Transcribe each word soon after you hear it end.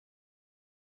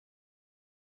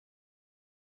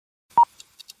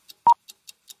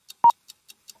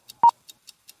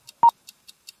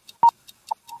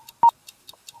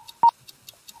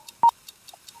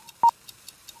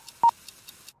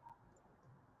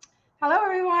Hello,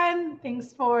 everyone.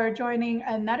 Thanks for joining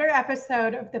another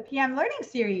episode of the PM Learning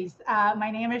Series. My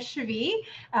name is Shavi,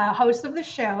 host of the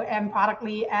show and product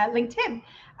lead at LinkedIn.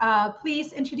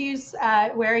 Please introduce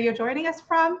where you're joining us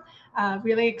from.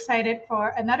 Really excited for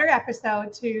another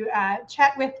episode to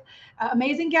chat with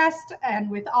amazing guests and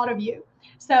with all of you.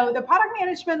 So, the Product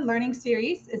Management Learning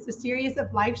Series is a series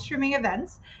of live streaming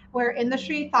events where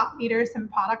industry thought leaders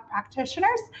and product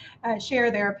practitioners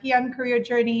share their PM career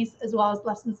journeys as well as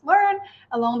lessons learned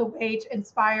along the way to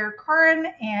inspire current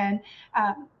and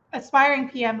aspiring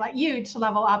PM like you to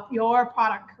level up your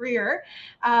product career.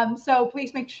 So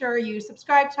please make sure you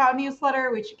subscribe to our newsletter,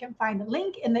 which you can find the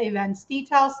link in the events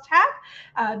details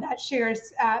tab that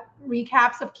shares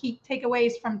recaps of key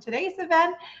takeaways from today's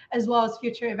event, as well as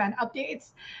future event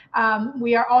updates.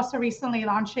 We are also recently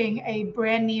launching a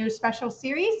brand new special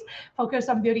series focused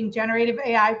on building generative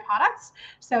AI products.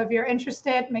 So if you're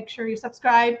interested, make sure you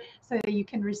subscribe so that you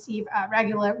can receive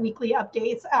regular weekly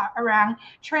updates around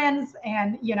trends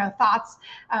and thoughts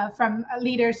from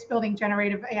leaders building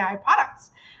generative AI products.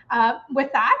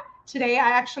 With that, today I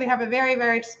actually have a very,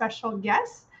 very special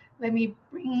guest. Let me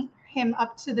bring him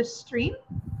up to the stream.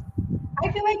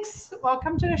 Hi, Felix.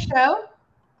 Welcome to the show.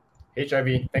 Hey,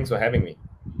 Chavi. Thanks for having me.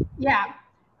 Yeah.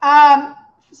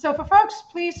 So for folks,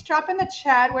 please drop in the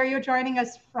chat where you're joining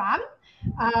us from.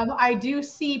 I do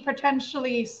see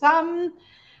potentially some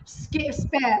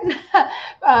spam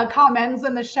comments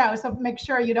in the show, so make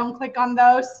sure you don't click on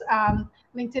those.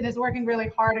 LinkedIn is working really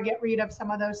hard to get rid of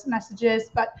some of those messages,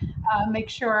 but make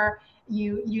sure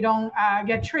you don't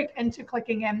get tricked into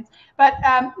clicking in. But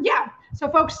yeah, so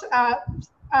folks,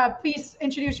 please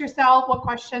introduce yourself, what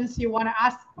questions you want to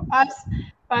ask us.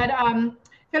 But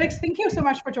Felix, thank you so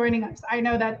much for joining us. I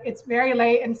know that it's very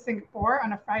late in Singapore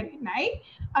on a Friday night.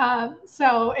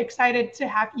 So excited to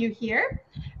have you here.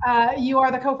 You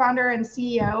are the co-founder and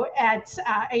CEO at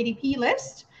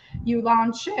ADPList. You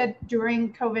launched it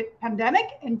during COVID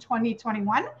pandemic in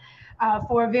 2021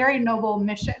 for a very noble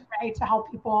mission, right? To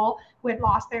help people who had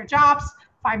lost their jobs,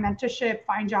 find mentorship,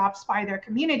 find jobs, find their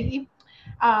community.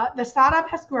 The startup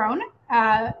has grown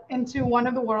into one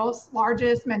of the world's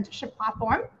largest mentorship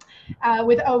platform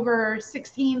with over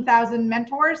 16,000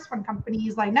 mentors from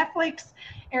companies like Netflix,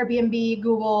 Airbnb,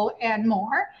 Google, and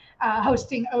more,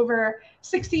 hosting over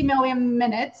 60 million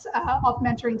minutes of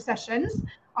mentoring sessions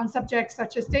on subjects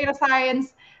such as data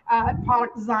science,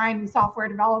 product design, and software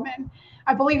development.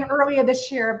 I believe earlier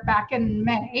this year, back in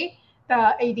May,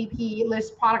 the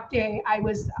ADPList Product Day, I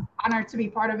was honored to be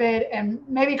part of it and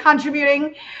maybe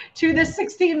contributing to the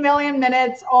 16 million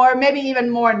minutes, or maybe even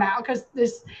more now, because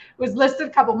this was listed a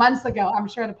couple months ago. I'm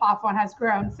sure the platform has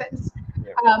grown since.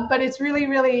 Yeah. But it's really,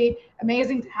 really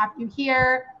amazing to have you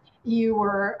here. You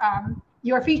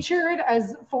were featured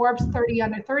as Forbes 30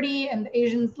 under 30 and the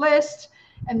Asians list,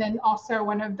 and then also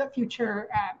one of the future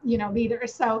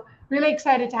leaders. So really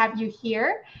excited to have you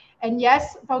here. And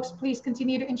yes, folks, please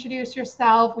continue to introduce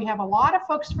yourself. We have a lot of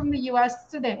folks from the US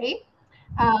today,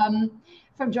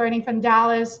 from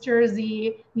Dallas,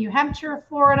 Jersey, New Hampshire,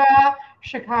 Florida,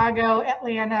 Chicago,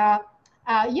 Atlanta.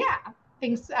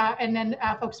 And then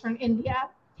folks from India.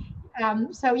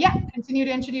 So yeah, continue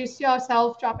to introduce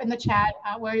yourself, drop in the chat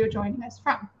where you're joining us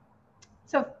from.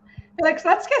 So Felix,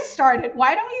 let's get started.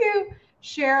 Why don't you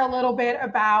share a little bit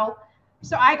about,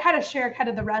 so I kind of share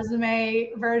the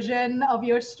resume version of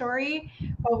your story,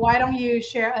 but why don't you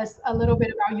share us a little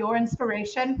bit about your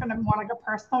inspiration from a more like a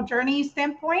personal journey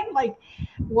standpoint? Like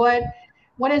what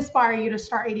inspired you to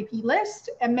start ADPList?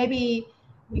 And maybe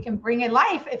we can bring it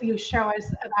life if you show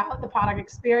us about the product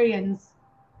experience.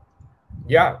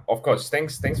 Yeah, of course.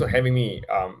 Thanks for having me.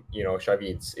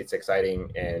 Shavi, it's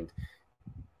exciting and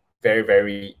very,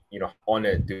 very,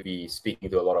 honored to be speaking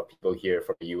to a lot of people here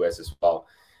from the US as well.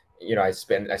 I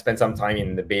spent some time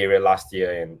in the Bay Area last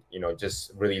year, and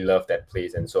just really love that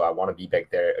place, and so I want to be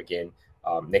back there again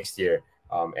next year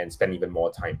and spend even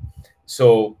more time.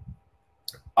 So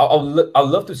I'll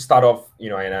love to start off,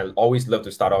 and I always love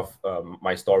to start off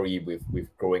my story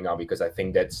with growing up, because I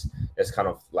think that's kind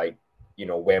of like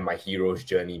where my hero's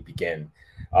journey began.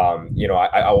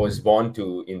 I was born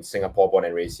in Singapore, born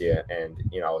and raised here, and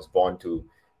I was born to.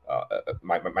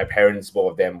 My parents,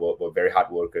 both of them, were very hard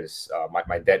workers.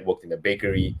 My dad worked in the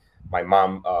bakery. My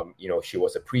mom, she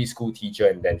was a preschool teacher,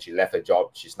 and then she left her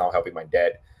job. She's now helping my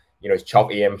dad. It's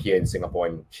 12 a.m. here in Singapore,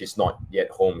 and she's not yet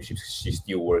home. She's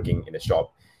still working in the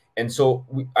shop. And so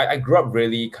I grew up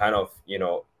really kind of,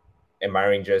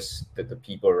 admiring just the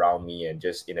people around me, and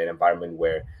just in an environment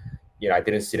where, I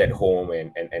didn't sit at home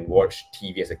and watch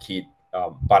TV as a kid.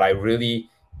 But I really,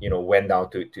 went down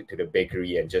to the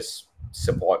bakery and just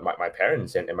support my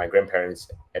parents and my grandparents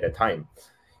at the time.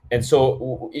 And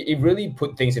so it really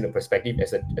put things into perspective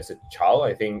as a child.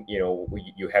 I think,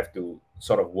 you have to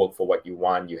sort of work for what you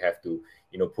want. You have to,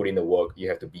 put in the work. You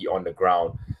have to be on the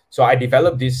ground. So I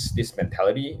developed this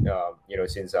mentality,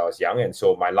 since I was young. And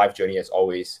so my life journey has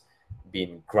always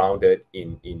been grounded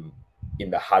in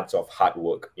the hearts of hard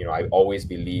work. I always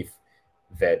believe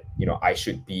that, I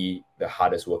should be the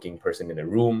hardest working person in the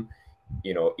room.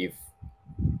 If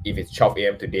it's 12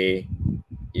 a.m. today,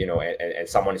 and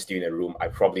someone is still in the room, I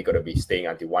probably got to be staying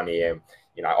until 1 a.m.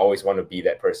 I always want to be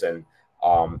that person.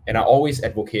 And I always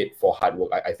advocate for hard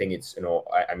work. I think it's,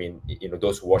 I mean,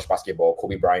 those who watch basketball,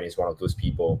 Kobe Bryant is one of those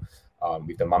people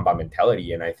with the Mamba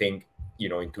mentality. And I think,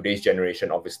 in today's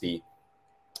generation, obviously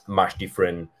much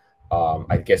different.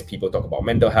 I guess people talk about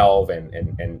mental health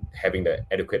and having the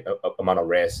adequate amount of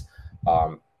rest.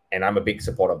 And I'm a big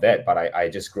supporter of that. But I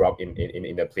just grew up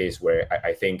in a place where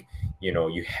I think,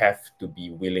 you have to be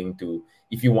willing to,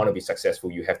 if you want to be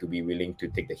successful, you have to be willing to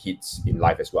take the hits in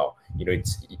life as well.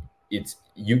 It's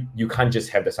you can't just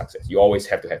have the success. You always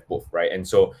have to have both, right? And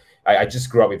so I just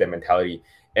grew up with that mentality.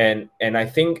 And I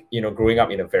think, growing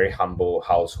up in a very humble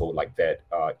household like that,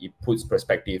 it puts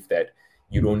perspective that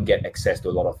you don't get access to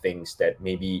a lot of things that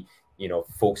maybe,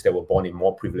 folks that were born in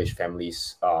more privileged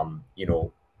families,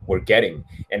 were getting.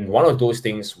 And one of those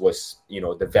things was,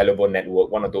 the valuable network.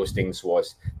 One of those things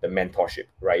was the mentorship,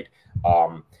 right?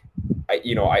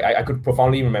 I could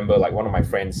profoundly remember, like, one of my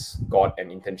friends got an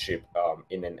internship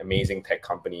in an amazing tech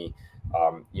company,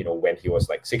 when he was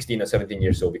like 16 or 17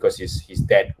 years old, because his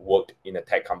dad worked in a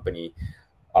tech company,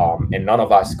 and none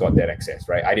of us got that access,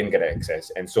 right? I didn't get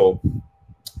access. And so,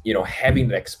 having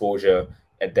the exposure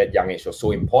at that young age was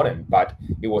so important, but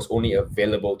it was only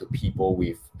available to people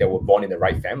that were born in the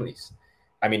right families.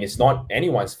 I mean, it's not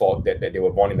anyone's fault that they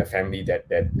were born in a family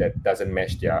that doesn't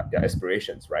match their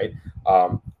aspirations, right?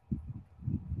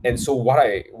 And so what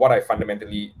I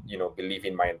fundamentally, believe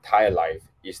in my entire life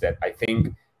is that I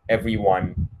think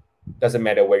everyone, doesn't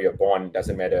matter where you're born,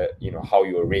 doesn't matter, how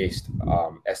you were raised,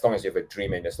 as long as you have a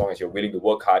dream and as long as you're willing to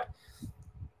work hard,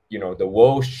 the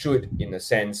world should, in a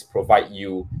sense, provide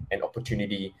you an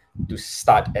opportunity to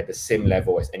start at the same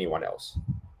level as anyone else,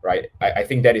 right? I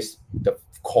think that is the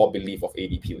core belief of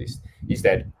ADPList, is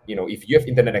that, if you have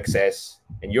internet access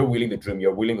and you're willing to dream,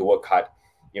 you're willing to work hard,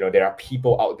 there are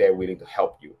people out there willing to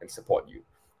help you and support you,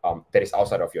 that is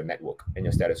outside of your network and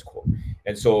your status quo.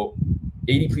 And so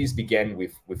ADPList began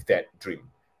with that dream,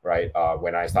 right?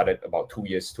 When I started about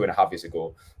 2.5 years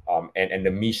ago. And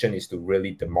the mission is to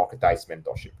really democratize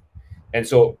mentorship. And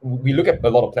so we look at a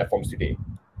lot of platforms today.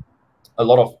 A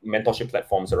lot of mentorship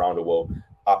platforms around the world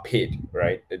are paid,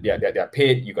 right? They're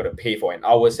paid. You got to pay for an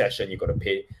hour session. You got to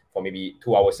pay for maybe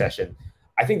 2-hour session.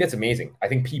 I think that's amazing. I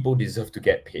think people deserve to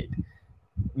get paid.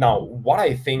 Now, what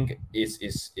I think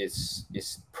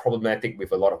is problematic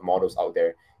with a lot of models out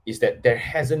there is that there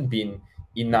hasn't been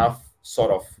enough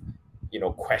sort of,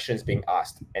 questions being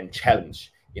asked and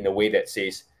challenged in a way that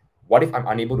says, what if I'm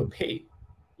unable to pay?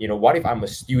 What if I'm a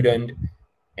student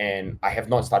and I have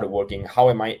not started working? How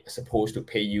am I supposed to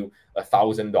pay you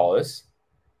 $1,000?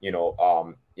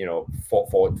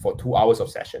 For 2 hours of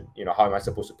session. How am I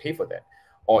supposed to pay for that?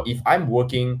 Or if I'm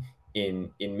working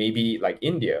in maybe like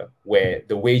India, where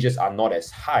the wages are not as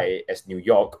high as New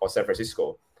York or San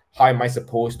Francisco, how am I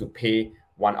supposed to pay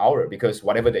 1 hour? Because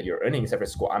whatever that you're earning in San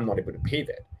Francisco, I'm not able to pay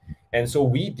that. And so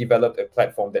we developed a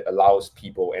platform that allows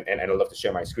people, and I'd love to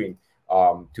share my screen,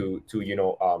 to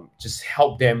just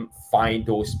help them find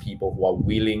those people who are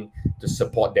willing to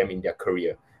support them in their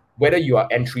career. Whether you are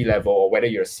entry level or whether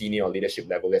you're senior or leadership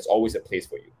level, there's always a place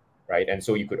for you, right? And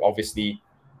so you could obviously,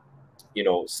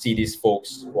 see these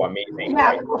folks who are amazing.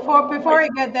 Yeah, right? before I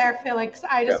get there, Felix,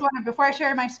 I just want to, before I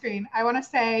share my screen, I want to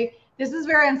say this is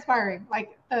very inspiring.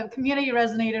 Like, the community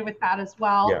resonated with that as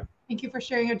well. Yeah. Thank you for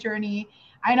sharing your journey.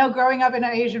 I know growing up in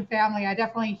an Asian family, I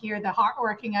definitely hear the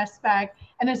hardworking aspect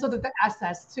and then sort of the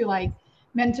access to like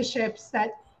mentorships that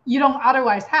you don't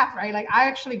otherwise have, right? Like, I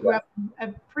actually grew up in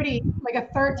a pretty, like,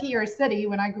 a third-tier city.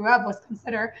 When I grew up, was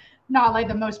considered not like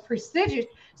the most prestigious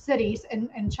cities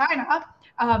in China.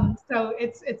 So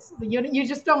it's you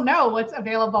just don't know what's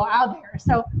available out there.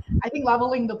 So I think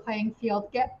leveling the playing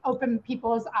field, open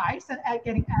people's eyes and at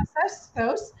getting access to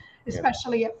those,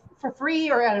 especially for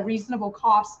free or at a reasonable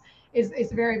cost,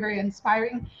 is very, very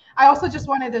inspiring. I also just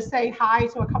wanted to say hi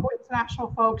to a couple of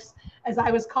international folks as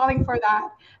I was calling for that.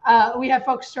 We have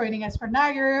folks joining us from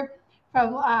Niger,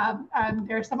 from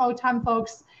there's some OTAN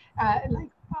folks like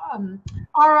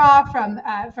Ara from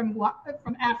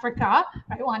Africa,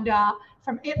 Rwanda,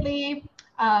 from Italy,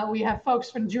 We have folks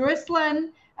from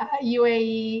Jerusalem,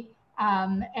 UAE,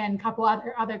 and a couple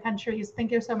other countries.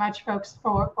 Thank you so much, folks,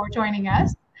 for joining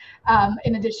us.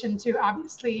 In addition to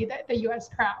obviously the US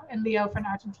crowd and Leo from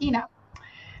Argentina.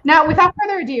 Now, without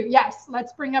further ado, yes,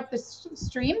 let's bring up this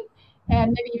stream,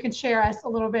 and maybe you can share us a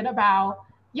little bit about,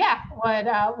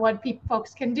 what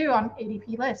folks can do on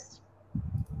ADPList.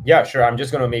 Yeah, sure. I'm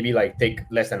just gonna maybe like take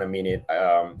less than a minute.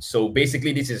 So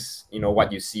basically, this is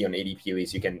what you see on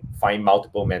ADPList. You can find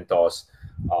multiple mentors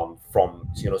from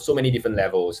so many different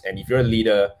levels, and if you're a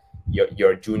leader,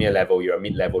 you're a junior level, you're a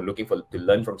mid level, looking to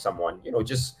learn from someone,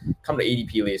 just come to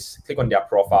ADPList, click on their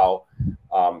profile.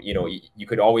 You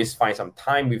could always find some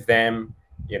time with them,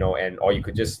 or you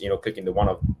could just click into one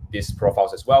of these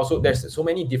profiles as well. So there's so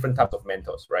many different types of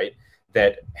mentors, right,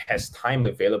 that has time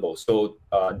available. So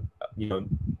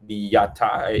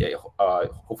Niyata,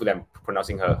 hopefully I'm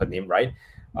pronouncing her name right,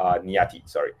 Niyati,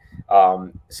 sorry.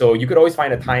 So you could always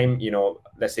find a time,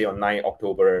 let's say on 9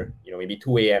 October, maybe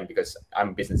 2 a.m. because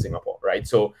I'm based in Singapore, right?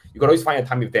 So you could always find a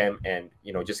time with them and,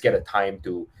 just get a time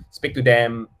to speak to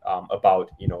them about,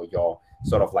 your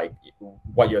sort of like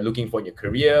what you're looking for in your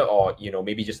career, or,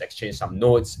 maybe just exchange some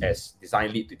notes as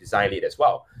design lead to design lead as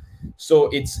well. So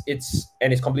it's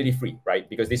completely free, right?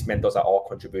 Because these mentors are all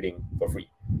contributing for free.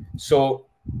 So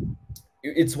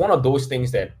it's one of those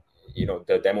things that,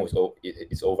 the demo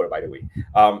is over, by the way.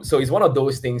 So it's one of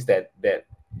those things that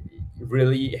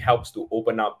really helps to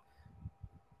open up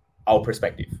our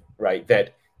perspective, right?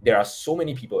 That there are so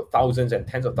many people, thousands and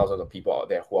tens of thousands of people out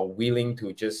there who are willing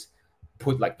to just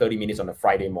put like 30 minutes on a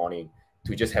Friday morning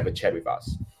to just have a chat with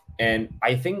us. And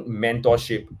I think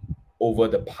mentorship over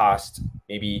the past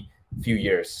maybe few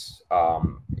years,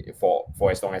 for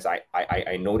as long as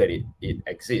I know that it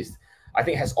exists, I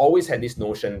think has always had this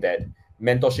notion that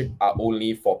mentorship are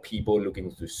only for people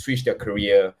looking to switch their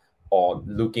career or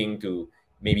looking to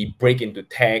maybe break into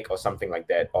tech or something like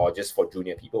that, or just for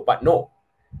junior people. But no,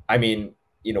 I mean,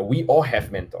 we all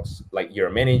have mentors. Like, you're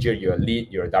a manager, you're a lead,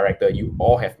 you're a director, you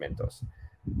all have mentors.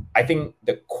 I think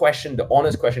the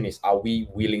honest question is, are we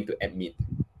willing to admit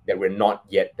that we're not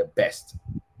yet the best?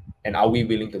 And are we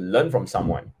willing to learn from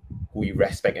someone who we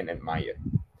respect and admire?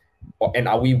 And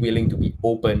are we willing to be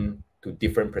open to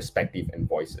different perspectives and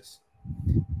voices?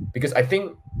 Because I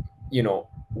think,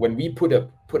 when we put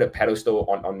a pedestal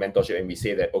on mentorship and we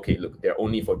say that, okay, look, they're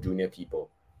only for junior people,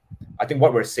 I think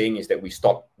what we're saying is that we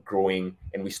stop growing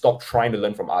and we stop trying to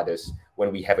learn from others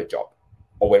when we have a job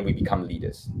or when we become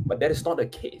leaders. But that is not the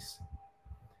case.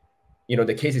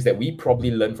 The case is that we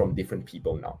probably learn from different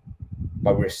people now,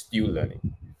 but we're still learning.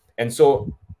 And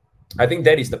so I think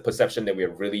that is the perception that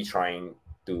we're really trying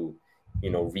to,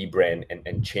 rebrand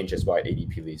and change as well at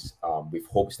ADPList, with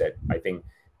hopes that I think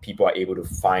people are able to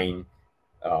find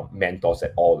mentors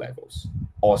at all levels,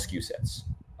 all skill sets.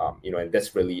 And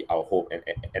that's really our hope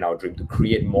and our dream, to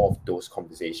create more of those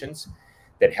conversations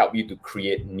that help you to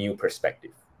create new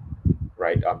perspective,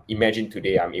 right? Imagine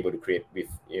today I'm able to create with,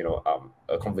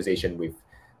 a conversation with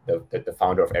the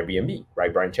founder of Airbnb,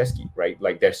 right? Brian Chesky, right?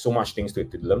 Like, there's so much things to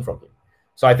learn from him.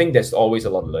 So I think there's always a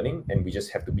lot of learning, and we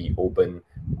just have to be open,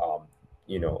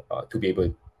 to be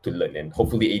able to learn. And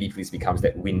hopefully ADPList becomes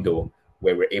that window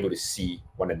where we're able to see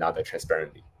one another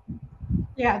transparently.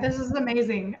 Yeah, this is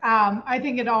amazing. I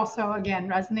think it also, again,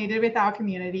 resonated with our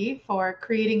community for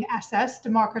creating SS,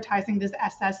 democratizing this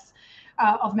SS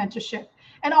of mentorship.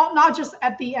 And not just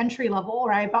at the entry level,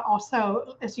 right? But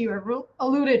also, as you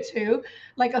alluded to,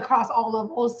 like across all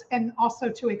levels, and also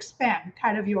to expand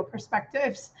kind of your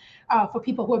perspectives for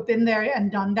people who have been there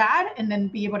and done that, and then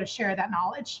be able to share that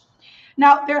knowledge.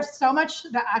 Now, there's so much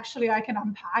that actually I can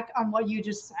unpack on what you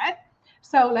just said.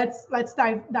 So let's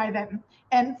dive in.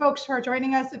 And folks who are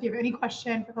joining us, if you have any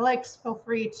question for Felix, feel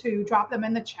free to drop them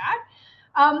in the chat.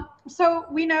 So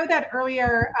we know that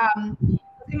earlier,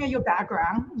 looking at your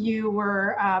background, you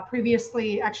were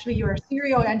previously, actually, you were a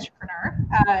serial entrepreneur.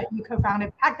 You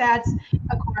co-founded PackDads,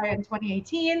 acquired in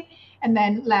 2018, and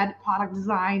then led product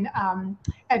design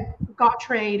at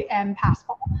GotTrade and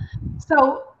Passpal.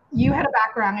 So you had a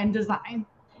background in design.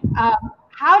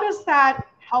 How does that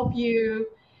help you,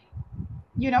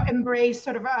 embrace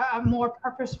sort of a more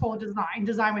purposeful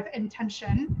design with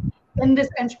intention in this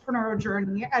entrepreneurial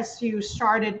journey as you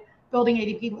started building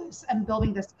ADPList and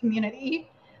building this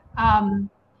community?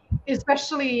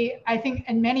 Especially, I think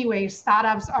in many ways,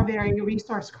 startups are very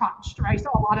resource crunched, right? So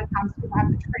a lot of times people have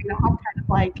to trade off kind of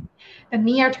like the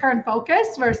near-term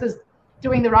focus versus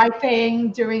doing the right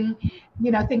thing, doing,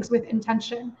 things with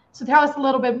intention. So tell us a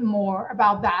little bit more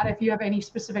about that. If you have any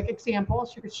specific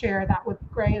examples, you could share that with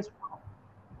Gray as well.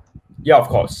 Yeah, of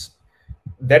course.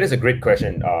 That is a great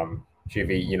question,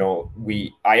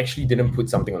 Shivi, I actually didn't put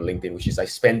something on LinkedIn, which is I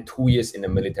spent 2 years in the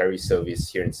military service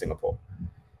here in Singapore.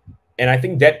 And I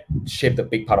think that shaped a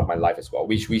big part of my life as well,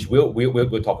 which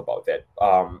we'll talk about that.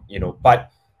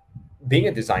 But being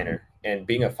a designer and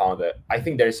being a founder, I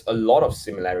think there's a lot of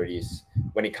similarities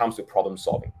when it comes to problem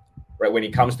solving, right? When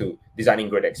it comes to designing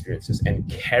great experiences and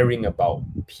caring about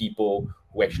people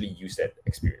who actually use that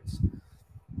experience.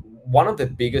 One of the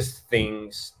biggest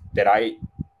things that I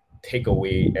take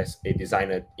away as a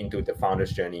designer into the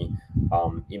founder's journey,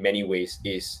 in many ways,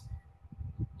 is,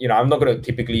 I'm not going to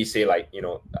typically say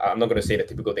I'm not going to say the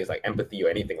typical things like empathy or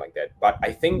anything like that, but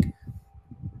I think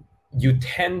you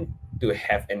tend to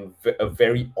have a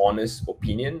very honest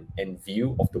opinion and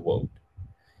view of the world.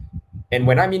 And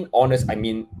when I mean honest, I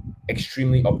mean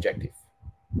extremely objective,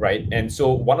 right? And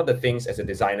so one of the things as a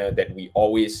designer that we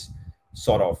always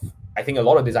I think a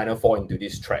lot of designers fall into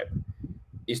this trap,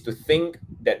 is to think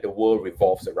that the world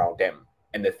revolves around them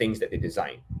and the things that they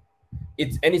design.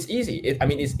 It's easy.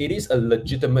 It is a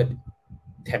legitimate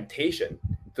temptation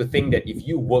to think that if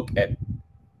you work at,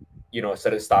 a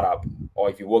certain startup, or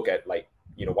if you work at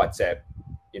WhatsApp,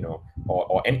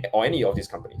 or any of these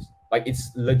companies,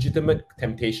 it's legitimate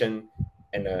temptation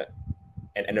and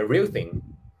a real thing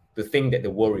to think that the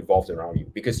world revolves around you,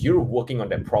 because you're working on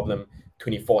that problem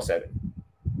 24/7.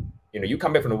 You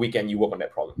come back from the weekend, you work on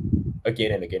that problem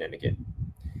again and again and again.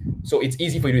 So it's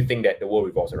easy for you to think that the world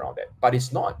revolves around that, but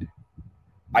it's not.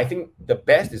 I think the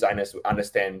best designers will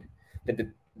understand that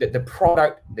the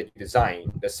product that you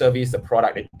design, the service, the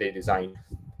product that they design,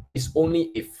 is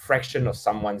only a fraction of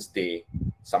someone's day,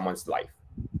 someone's life.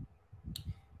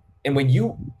 And when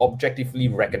you objectively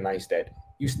recognize that,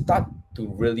 you start to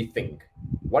really think,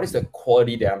 what is the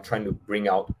quality that I'm trying to bring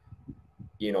out,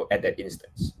 at that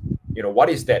instance? What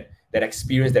is that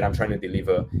experience that I'm trying to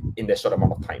deliver in that short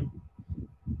amount of time?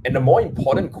 And the more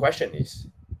important question is,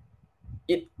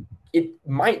 it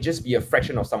might just be a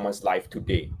fraction of someone's life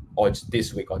today, or it's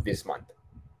this week or this month.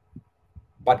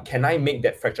 But can I make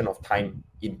that fraction of time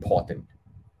important?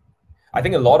 I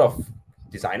think a lot of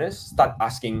designers start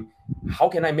asking, how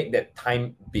can I make that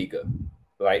time bigger,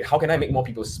 right? How can I make more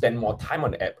people spend more time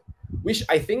on the app? Which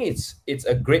I think it's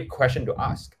a great question to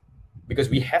ask, because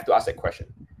we have to ask that question.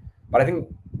 But I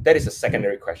think that is a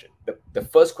secondary question. The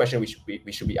first question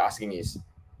we should be asking is,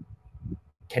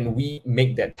 can we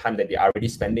make that time that they're already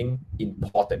spending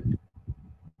important,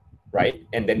 right?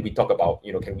 And then we talk about,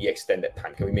 can we extend that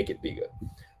time? Can we make it bigger?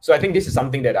 So I think this is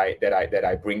something that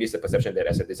I bring. This is a perception that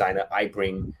as a designer I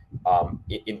bring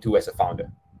into as a founder,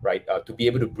 right? To be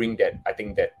able to bring that, I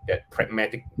think that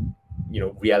pragmatic,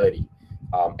 reality,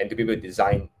 and to be able to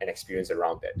design an experience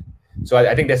around that. So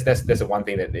I think that's the one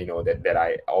thing that that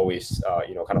I always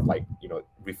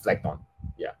reflect on.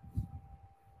 Yeah.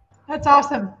 That's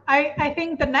awesome. I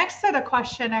think the next set of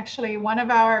question, actually, one of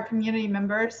our community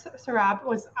members, Sarab,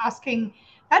 was asking,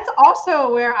 that's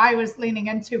also where I was leaning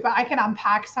into, but I can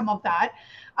unpack some of that.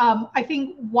 I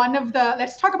think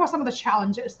let's talk about some of the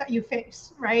challenges that you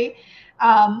face, right?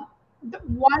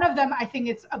 One of them, I think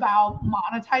it's about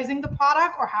monetizing the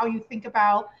product, or how you think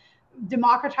about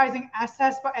democratizing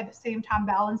access, but at the same time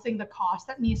balancing the cost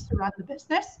that needs to run the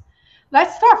business.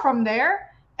 Let's start from there.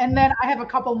 And then I have a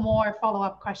couple more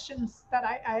follow-up questions that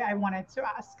I wanted to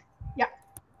ask. Yeah.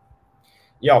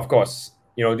 Yeah, of course.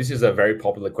 This is a very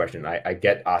popular question. I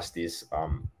get asked this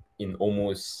in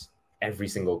almost every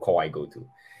single call I go to.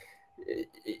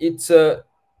 It's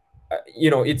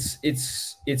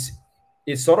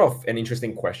sort of an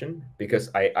interesting question, because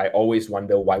I always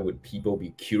wonder, why would people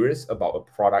be curious about a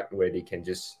product where they can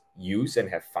just use and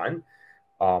have fun,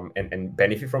 and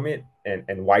benefit from it,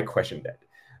 and why question that?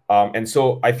 And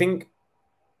so I think,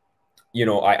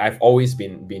 I've always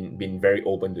been very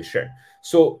open to share.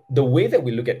 So the way that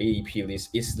we look at ADPList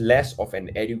is less of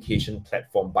an education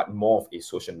platform, but more of a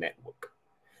social network,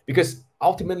 because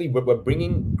ultimately we're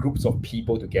bringing groups of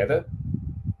people together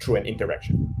through an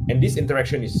interaction, and this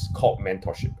interaction is called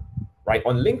mentorship, right?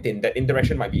 On LinkedIn, that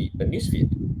interaction might be a newsfeed.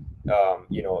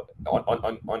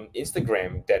 On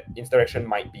Instagram, that interaction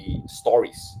might be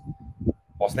stories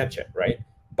or Snapchat, right?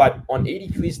 But on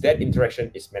ADPList, that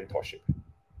interaction is mentorship.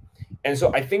 And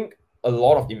so I think a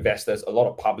lot of investors, a lot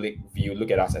of public view,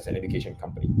 look at us as an education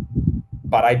company.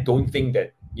 But I don't think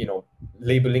that,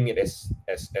 labeling it as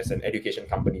an education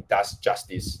company does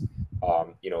justice,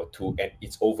 to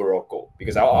its overall goal.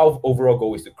 Because our overall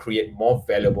goal is to create more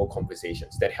valuable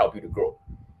conversations that help you to grow.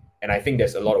 And I think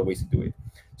there's a lot of ways to do it.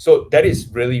 So that is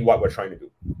really what we're trying to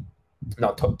do.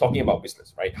 Now, talking about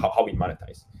business, right? How we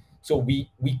monetize. So we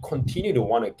continue to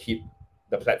want to keep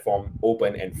the platform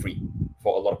open and free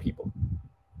for a lot of people.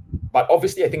 But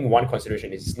obviously, I think one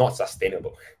consideration is it's not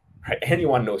sustainable, right?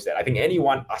 Anyone knows that. I think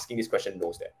anyone asking this question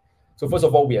knows that. So first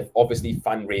of all, we have obviously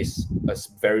fundraised a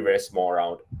very, very small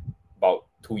round about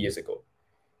 2 years ago.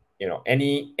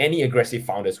 Any aggressive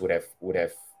founders would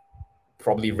have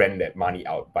probably ran that money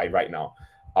out by right now.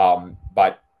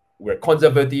 But we're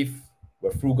conservative,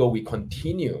 we're frugal, we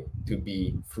continue to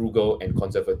be frugal and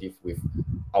conservative with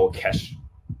our cash.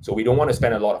 So we don't want to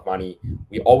spend a lot of money.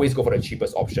 We always go for the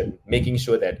cheapest option, making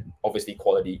sure that obviously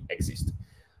quality exists.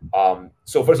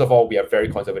 So first of all, we are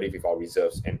very conservative with our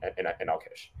reserves and our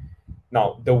cash.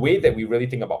 Now, the way that we really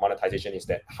think about monetization is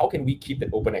that how can we keep it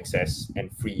open access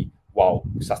and free while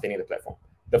sustaining the platform?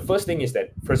 The first thing is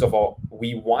that, first of all,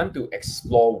 we want to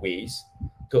explore ways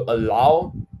to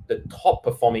allow the top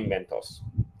performing mentors.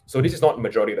 So this is not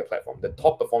majority of the platform, the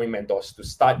top performing mentors to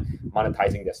start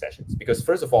monetizing their sessions. Because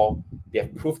first of all, they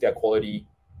have proved their quality.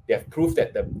 They have proved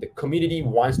that the community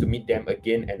wants to meet them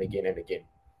again and again and again.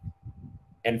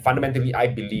 And fundamentally, I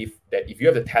believe that if you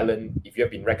have the talent, if you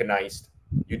have been recognized,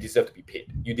 you deserve to be paid.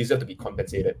 You deserve to be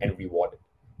compensated and rewarded.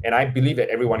 And I believe that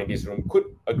everyone in this room could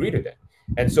agree to that.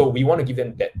 And so we want to give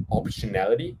them that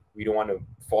optionality. We don't want to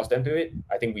force them to it.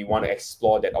 I think we want to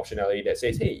explore that optionality that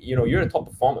says, hey, you're a top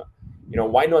performer.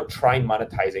 Why not try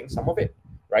monetizing some of it,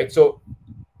 right? So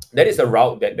that is a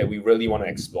route that we really want to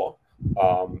explore.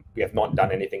 We have not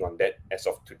done anything on that as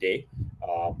of today.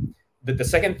 The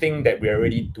second thing that we're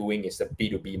already doing is the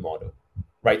B2B model,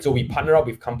 right? So we partner up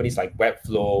with companies like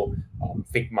Webflow,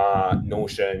 Figma,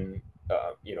 Notion,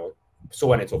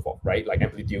 so on and so forth, right? Like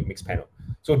Amplitude, Mixpanel.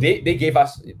 So they gave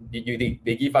us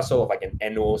they give us sort of like an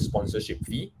annual sponsorship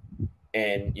fee,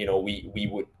 and we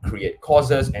would create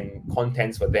courses and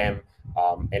contents for them,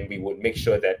 and we would make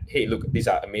sure that, hey, look, these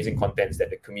are amazing contents that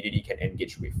the community can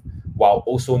engage with, while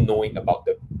also knowing about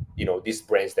the these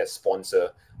brands that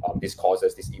sponsor these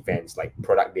courses, these events like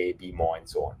Product Day, Be More, and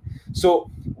so on. So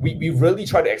we really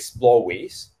try to explore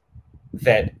ways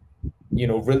that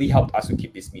really helped us to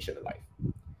keep this mission alive.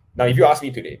 Now, if you ask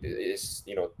me today, it's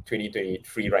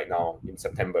 2023 right now in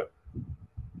September,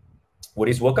 would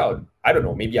this work out? I don't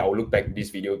know. Maybe I will look back at this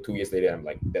video 2 years later and I'm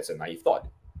like, that's a naive thought.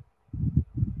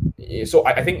 So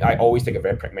I think I always take a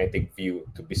very pragmatic view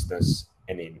to business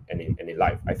and in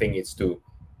life. I think it's to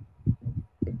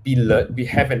we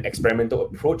have an experimental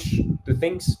approach to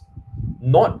things,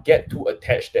 not get too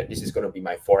attached that this is going to be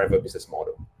my forever business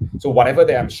model. So whatever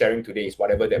that I'm sharing today is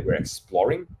whatever that we're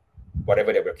exploring,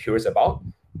 whatever that we're curious about,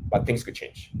 but things could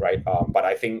change, right? But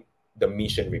I think the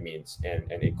mission remains,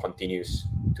 and it continues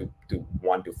to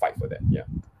want to fight for that.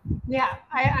 Yeah,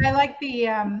 I like the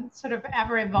sort of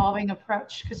ever-evolving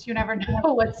approach, because you never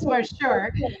know what's for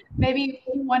sure. Maybe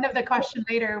one of the questions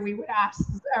later we would ask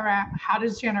is around how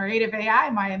does generative AI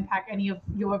might impact any of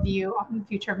your view on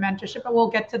future mentorship, but we'll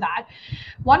get to that.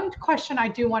 One question I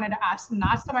do wanted to ask,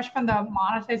 not so much from the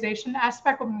monetization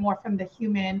aspect, but more from the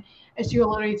human, as you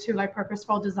alluded to, like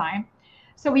purposeful design.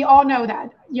 So we all know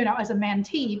that, as a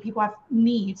mentee, people have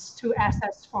needs to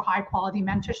access for high quality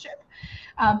mentorship.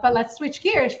 But let's switch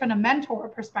gears from a mentor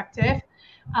perspective.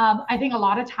 I think a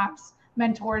lot of times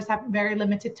mentors have very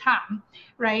limited time,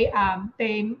 right?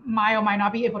 They might or might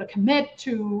not be able to commit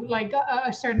to like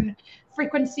a certain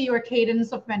frequency or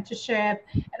cadence of mentorship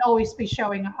and always be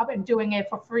showing up and doing it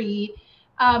for free.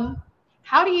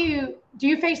 How do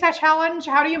you face that challenge?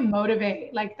 How do you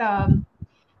motivate like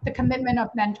the commitment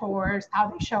of mentors, how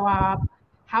they show up,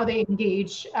 how they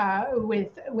engage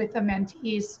with the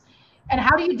mentees, and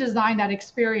how do you design that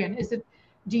experience?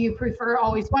 Do you prefer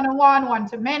always one-on-one,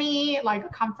 one-to-many, like a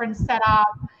conference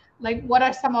setup? Like, what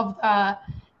are some of the,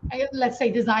 let's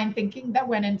say, design thinking that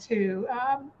went into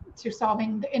to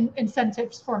solving the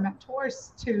incentives for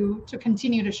mentors to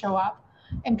continue to show up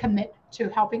and commit to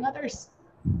helping others?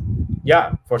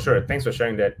 Yeah, for sure. Thanks for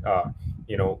sharing that.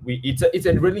 It's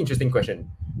a really interesting question,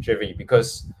 Chevy,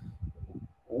 because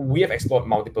we have explored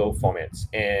multiple formats,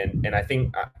 and I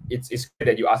think it's great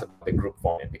that you asked about the group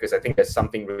format, because I think there's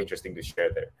something really interesting to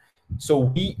share there. So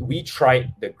we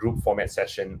tried the group format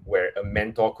session where a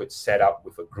mentor could set up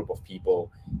with a group of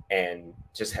people and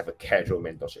just have a casual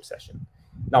mentorship session.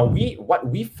 Now, what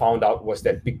we found out was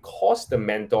that because the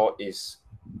mentor is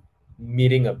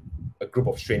meeting a group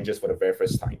of strangers for the very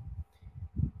first time,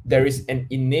 there is an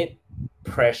innate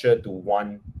pressure to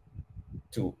want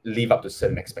to live up to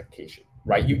certain expectation,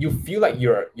 right? You feel like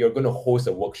you're going to host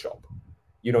a workshop.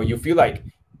 You feel like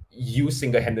you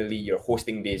single-handedly you're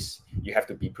hosting this. You have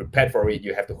to be prepared for it.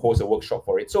 You have to host a workshop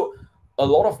for it. So a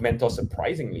lot of mentors,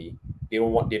 surprisingly, they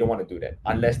don't want to do that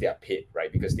unless they are paid,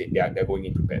 right? Because they're going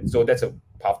in prepared. So that's a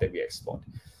path that we explored.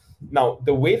 Now,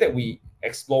 the way that we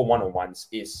explore one-on-ones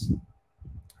is,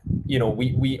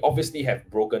 we obviously have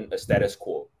broken a status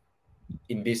quo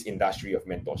in this industry of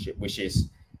mentorship, which is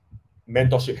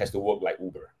mentorship has to work like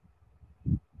Uber.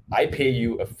 I pay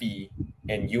you a fee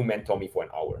and you mentor me for an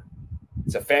hour.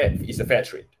 It's a fair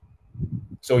trade.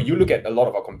 So you look at a lot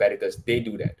of our competitors, they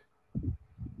do that.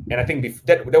 And I think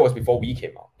that was before we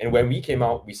came out. And when we came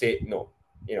out, we said, no,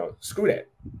 screw that.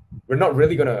 We're not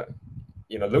really going to,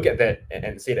 look at that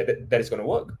and say that is going to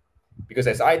work. Because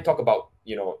as I talk about,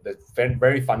 the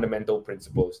very fundamental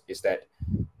principles is that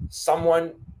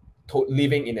someone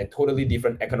living in a totally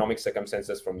different economic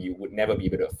circumstances from you would never be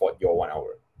able to afford your 1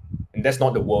 hour. And that's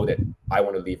not the world that I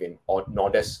want to live in, nor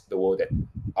that's the world that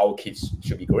our kids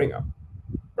should be growing up,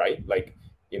 right? Like,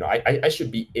 I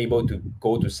should be able to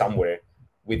go to somewhere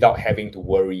without having to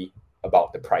worry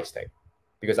about the price tag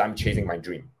because I'm chasing my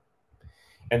dream.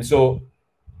 And so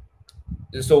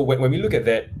when we look at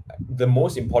that, the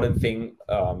most important thing,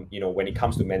 when it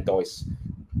comes to mentors,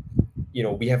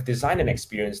 we have designed an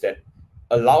experience that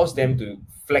allows them to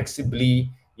flexibly,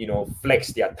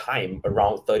 flex their time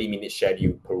around 30-minute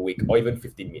schedule per week or even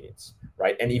 15 minutes,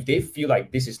 right? And if they feel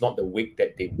like this is not the week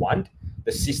that they want,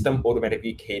 the system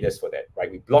automatically caters for that,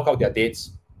 right? We block out their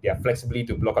dates. They are flexibility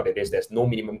to block out their dates. There's no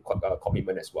minimum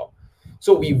commitment as well.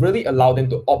 So we really allow them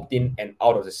to opt in and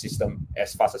out of the system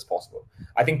as fast as possible.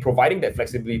 I think providing that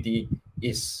flexibility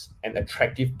is an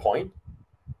attractive point,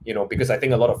 because I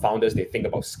think a lot of founders, they think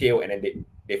about scale and then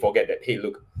they forget that, hey,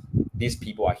 look, these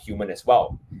people are human as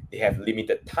well. They have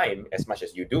limited time as much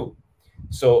as you do.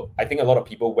 So I think a lot of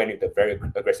people went with a very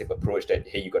aggressive approach that,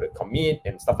 hey, you got to commit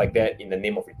and stuff like that in the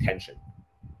name of retention.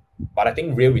 But I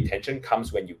think real retention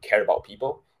comes when you care about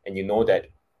people and you know that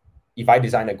if I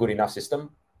design a good enough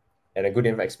system and a good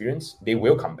enough experience, they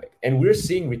will come back. And we're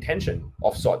seeing retention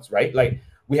of sorts, right? Like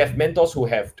we have mentors who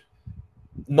have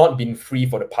not been free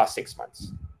for the past 6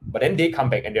 months, but then they come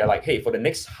back and they're like, hey, for the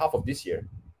next half of this year,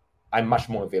 I'm much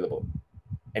more available.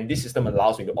 And this system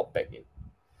allows me to opt back in.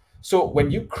 So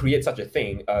when you create such a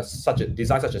thing,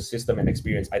 design such a system and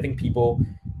experience, I think people,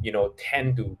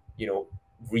 tend to,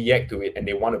 react to it and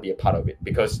they want to be a part of it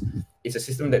because it's a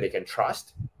system that they can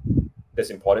trust. That's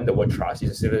important. The word trust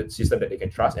is a system that they can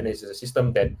trust, and it's a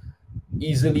system that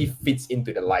easily fits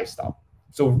into the lifestyle.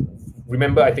 So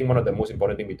remember, I think one of the most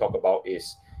important things we talk about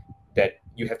is that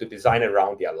you have to design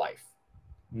around their life,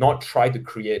 not try to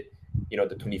create,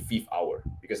 the 25th hour,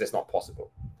 because that's not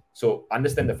possible. So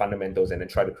understand the fundamentals and then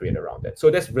try to create around that.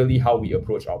 So that's really how we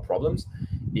approach our problems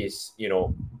is,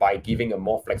 by giving a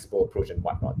more flexible approach and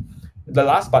whatnot. The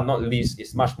last but not least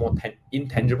is much more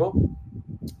intangible,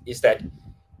 is that,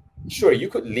 sure, you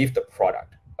could leave the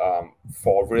product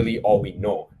for really all we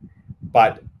know,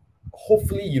 but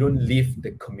hopefully you don't leave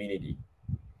the community.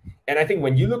 And I think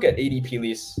when you look at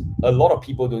ADPList, a lot of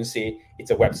people don't say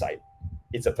it's a website,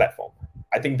 it's a platform.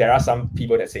 I think there are some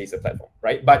people that say it's a platform,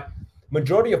 right? But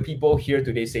majority of people here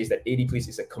today says that ADPList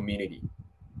is a community.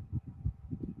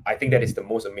 I think that is the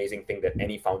most amazing thing that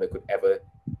any founder could ever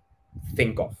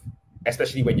think of,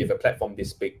 especially when you have a platform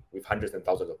this big with hundreds and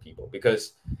thousands of people,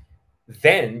 because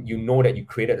then you know that you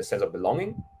created a sense of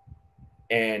belonging,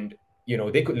 and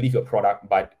they could leave your product,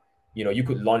 but you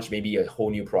could launch maybe a whole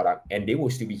new product and they will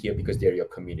still be here because they're your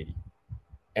community.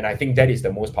 And I think that is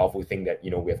the most powerful thing that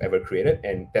we have ever created,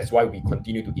 and that's why we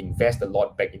continue to invest a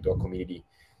lot back into our community,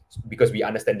 because we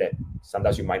understand that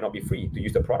sometimes you might not be free to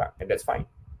use the product, and that's fine,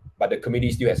 but the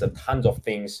community still has a tons of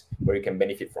things where you can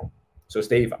benefit from. So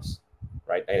stay with us,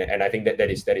 right? And I think that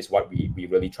is what we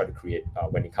really try to create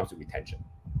when it comes to retention.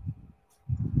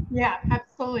 Yeah,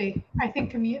 absolutely. I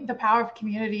think the power of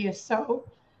community is so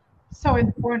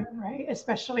important, right?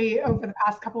 Especially over the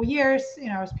past couple of years,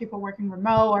 as people working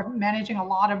remote or managing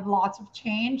lots of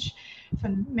change,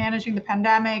 from managing the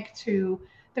pandemic to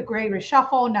the great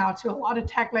reshuffle, now to a lot of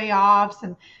tech layoffs.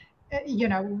 And,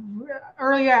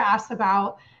 earlier I asked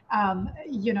about,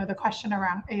 the question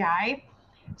around AI.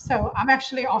 So I'm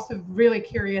actually also really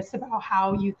curious about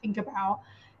how you think about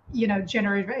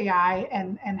generative AI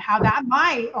and how that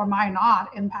might or might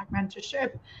not impact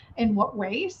mentorship, in what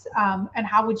ways, and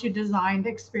how would you design the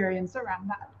experience around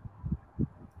that?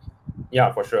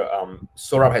 Yeah, for sure.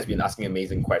 Saurabh has been asking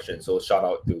amazing questions, so shout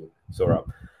out to Saurabh.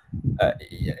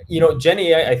 Gen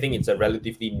AI, I think it's a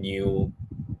relatively new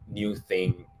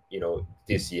thing,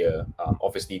 this year.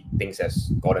 Obviously, things has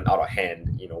gotten out of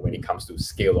hand, when it comes to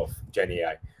scale of Gen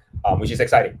AI, which is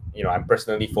exciting. I'm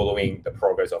personally following the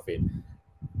progress of it.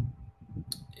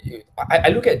 I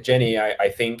look at Gen AI, I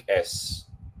think, as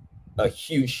a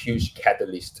huge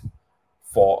catalyst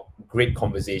for great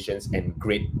conversations and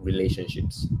great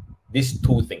relationships. These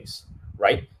two things,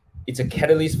 right? It's a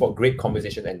catalyst for great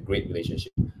conversation and great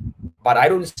relationship. But I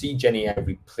don't see Gen AI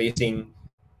replacing,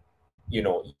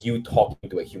 you talking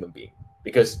to a human being,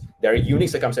 because there are unique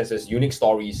circumstances, unique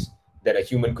stories that a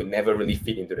human could never really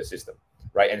fit into the system,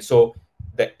 right? And so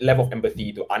the level of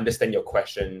empathy to understand your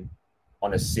question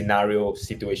on a scenario,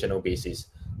 situational basis,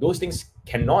 those things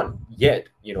cannot yet,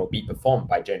 be performed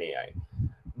by Gen AI.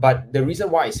 But the reason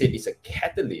why I said it's a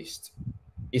catalyst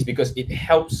is because it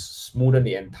helps smoothen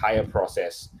the entire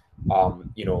process,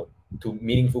 to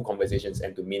meaningful conversations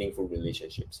and to meaningful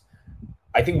relationships.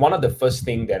 I think one of the first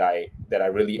thing that I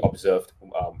really observed,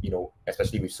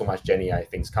 especially with so much Gen AI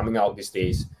things coming out these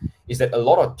days, is that a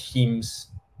lot of teams,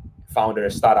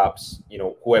 founders, startups,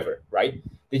 whoever, right?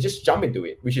 They just jump into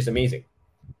it, which is amazing.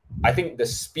 I think the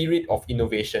spirit of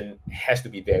innovation has to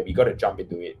be there. We got to jump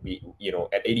into it. We,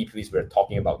 at ADPList, we're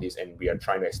talking about this and we are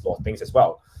trying to explore things as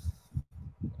well.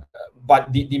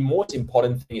 But the most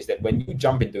important thing is that when you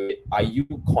jump into it, are you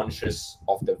conscious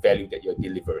of the value that you're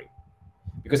delivering?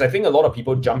 Because I think a lot of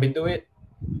people jump into it,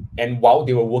 and while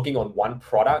they were working on one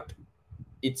product,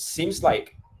 it seems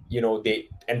like, they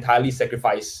entirely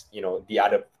sacrifice, the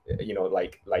other,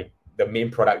 like the main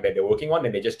product that they're working on,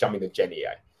 and they just jump into Gen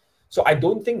AI. So I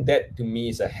don't think that, to me,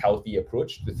 is a healthy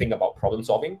approach to think about problem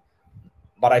solving.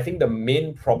 But I think the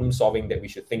main problem solving that we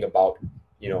should think about,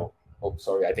 oh,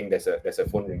 sorry, I think there's a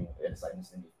phone ringing inside.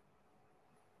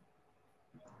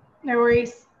 No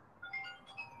worries.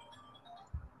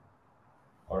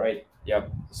 All right. Yeah.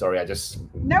 Sorry, I just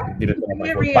Nope. didn't know my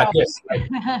phone. Real. But yes,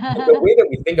 the way that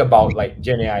we think about like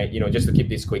Gen AI, just to keep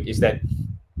this quick, is that,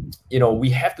 we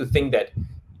have to think that,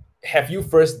 have you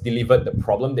first delivered the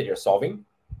problem that you're solving?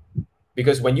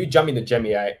 Because when you jump into Gen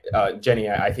AI,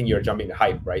 I think you're jumping the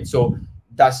hype, right? So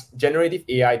does generative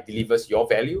AI delivers your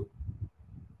value,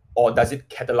 or does it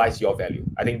catalyze your value?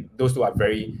 I think those two are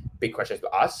very big questions to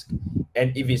ask.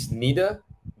 And if it's neither,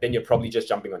 then you're probably just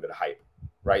jumping onto the hype,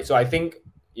 right? So I think,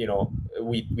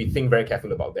 we think very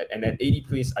carefully about that. And at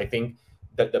ADPList, I think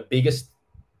that the biggest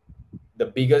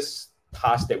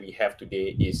task that we have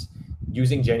today is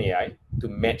using Gen AI to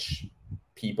match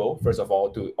people, first of all,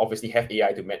 to obviously have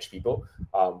AI to match people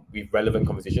with relevant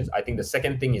conversations. I think the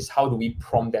second thing is, how do we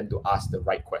prompt them to ask the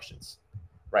right questions,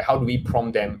 right? How do we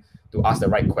prompt them to ask the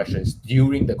right questions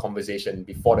during the conversation,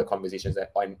 before the conversations,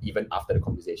 and even after the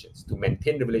conversations, to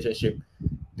maintain the relationship,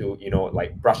 to,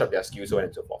 brush up their skills, so on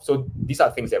and so forth. So these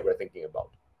are things that we're thinking about.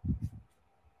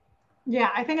 Yeah,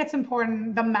 I think it's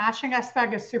important. The matching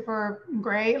aspect is super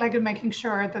great, like making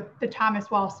sure that the time is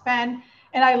well spent.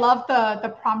 And I love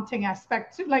the prompting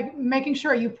aspect, like making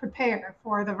sure you prepare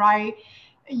for the right,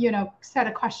 set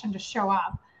of questions to show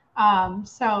up.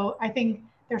 So I think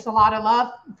there's a lot of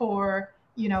love for,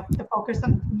 the focus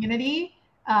on the community,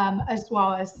 as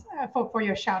well as for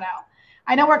your shout out.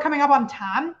 I know we're coming up on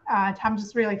time. Time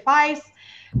just really flies.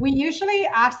 We usually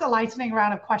ask a lightning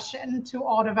round of questions to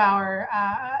all of our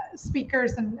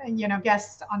speakers and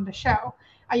guests on the show.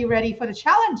 Are you ready for the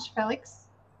challenge, Felix?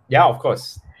 Yeah, of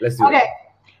course. Let's do it.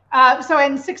 Okay. So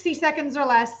in 60 seconds or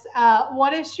less,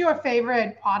 what is your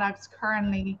favorite products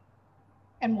currently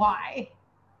and why?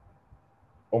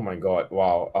 Oh my God!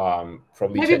 Wow.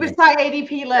 Probably maybe beside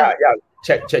ADPList. Yeah.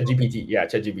 ChatGPT. Yeah,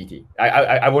 ChatGPT.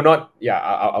 I will not. Yeah,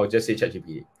 I'll just say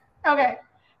ChatGPT. Okay.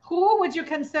 Who would you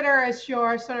consider as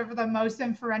your sort of the most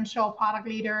influential product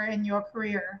leader in your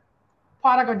career?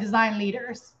 Product or design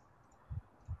leaders?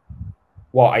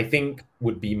 Well, I think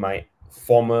would be my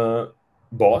former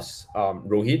boss,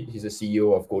 Rohit. He's the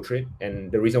CEO of GoTrade, and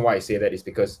the reason why I say that is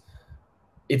because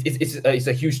it's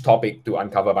a huge topic to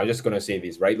uncover. But I'm just gonna say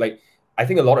this, right? Like, I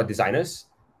think a lot of designers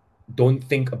don't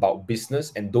think about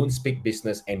business and don't speak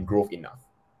business and growth enough.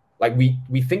 Like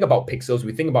we think about pixels,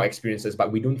 we think about experiences,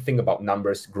 but we don't think about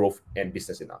numbers, growth, and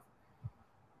business enough.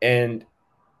 And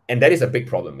that is a big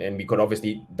problem. And we could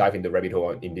obviously dive in the rabbit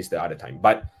hole in this the other time.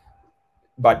 But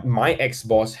my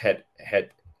ex-boss had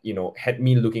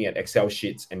me looking at Excel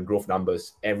sheets and growth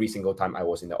numbers every single time I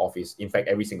was in the office. In fact,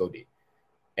 every single day.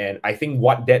 And I think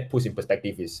what that puts in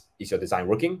perspective is your design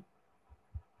working?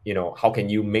 How can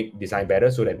you make design better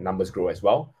so that numbers grow as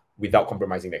well without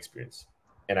compromising the experience?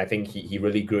 And I think he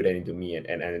really grew that into me,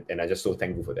 and I'm just so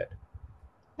thankful for that.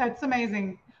 That's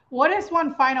amazing. What is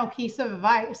one final piece of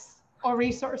advice or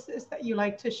resources that you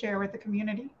like to share with the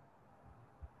community?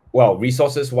 Well,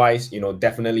 resources wise,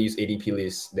 definitely use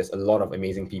ADPList. There's a lot of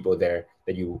amazing people there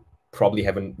that you probably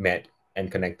haven't met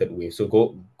and connected with. So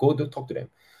go to talk to them.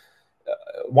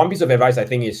 One piece of advice I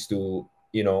think is to,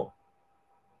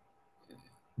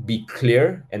 be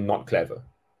clear and not clever,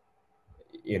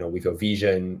 with your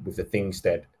vision, with the things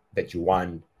that you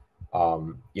want.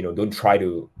 Don't try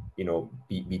to,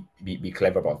 be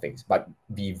clever about things, but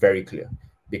be very clear.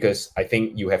 because I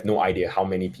think you have no idea how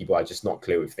many people are just not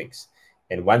clear with things.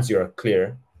 And once you're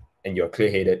clear and you're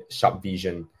clear-headed, sharp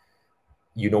vision,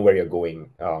 you know where you're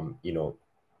going.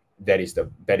 That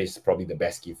is probably the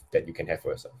best gift that you can have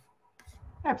for yourself.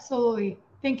 Absolutely.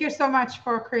 Thank you so much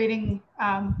for creating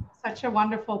such a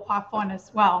wonderful platform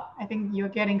as well. I think you're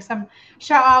getting some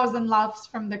shout outs and loves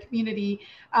from the community.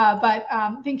 But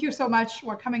thank you so much.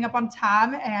 We're coming up on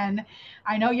time, and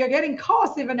I know you're getting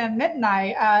calls even at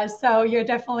midnight. So you're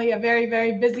definitely a very,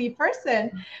 very busy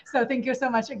person. So thank you so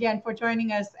much again for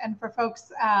joining us. And for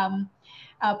folks,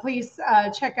 please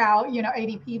check out,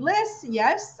 ADPList,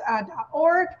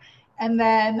 yes.org. And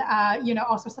then,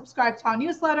 also subscribe to our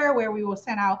newsletter where we will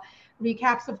send out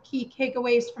recaps of key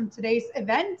takeaways from today's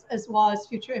event, as well as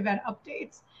future event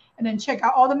updates. And then check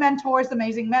out all the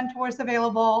amazing mentors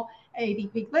available at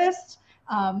ADPList.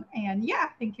 And yeah,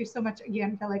 thank you so much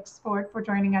again, Felix, for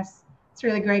joining us. It's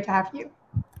really great to have you.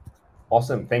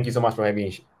 Awesome. Thank you so much for having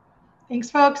me. Thanks,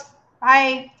 folks.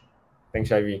 Bye.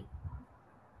 Thanks, Ivy.